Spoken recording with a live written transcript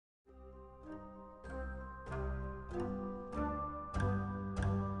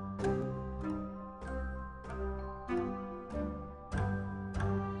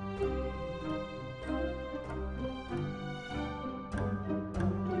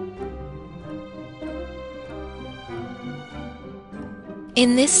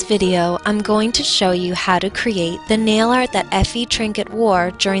In this video, I'm going to show you how to create the nail art that Effie Trinket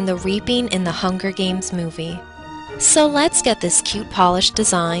wore during the reaping in the Hunger Games movie. So let's get this cute polished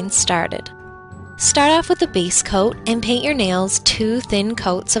design started. Start off with a base coat and paint your nails 2 thin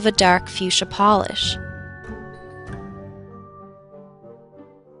coats of a dark fuchsia polish.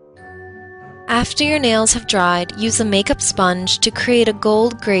 After your nails have dried, use a makeup sponge to create a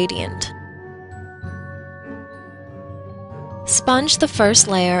gold gradient. Sponge the first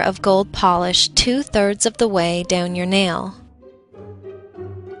layer of gold polish 2/3 of the way down your nail.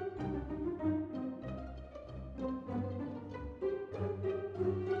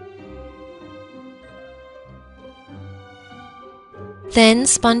 Then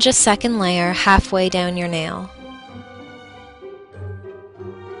sponge a second layer halfway down your nail.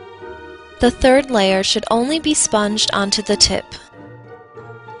 The third layer should only be sponged onto the tip.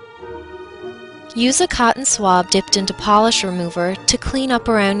 Use a cotton swab dipped into polish remover to clean up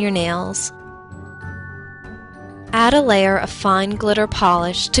around your nails. Add a layer of fine glitter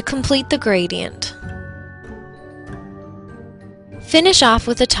polish to complete the gradient. Finish off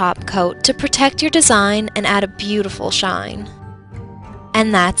with a top coat to protect your design and add a beautiful shine.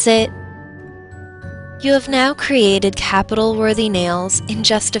 And that's it! You have now created capital-worthy nails in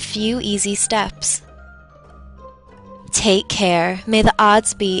just a few easy steps. Take care, may the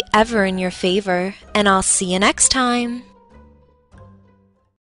odds be ever in your favor, and I'll see you next time!